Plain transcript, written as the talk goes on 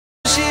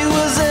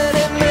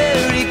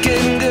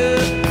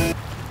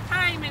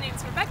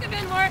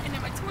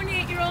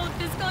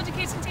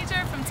transportation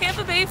teacher from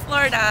Tampa Bay,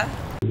 Florida.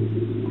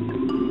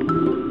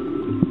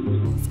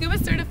 Scuba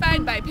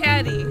certified by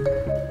Patty.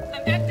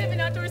 I'm active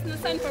and outdoors in the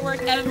sun for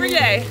work every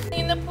day.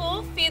 Clean the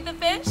pool, feed the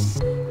fish,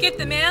 get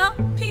the mail,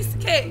 piece of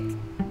cake.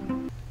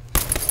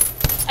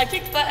 I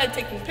kicked butt at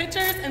taking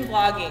pictures and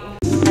vlogging.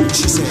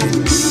 She said,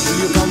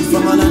 you come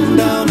from a land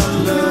down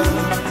under.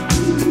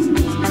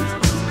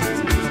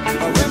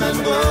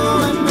 Women go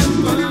and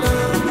men wonder.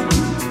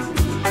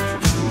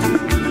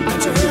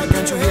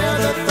 Can't you hear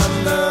the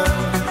thunder?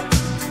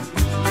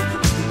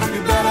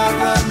 You better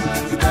run,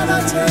 you better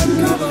take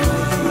cover.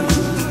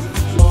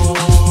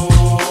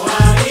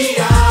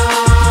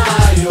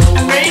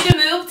 I'm ready to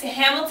move to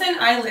Hamilton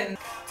Island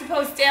to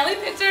post daily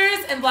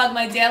pictures and vlog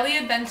my daily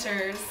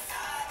adventures.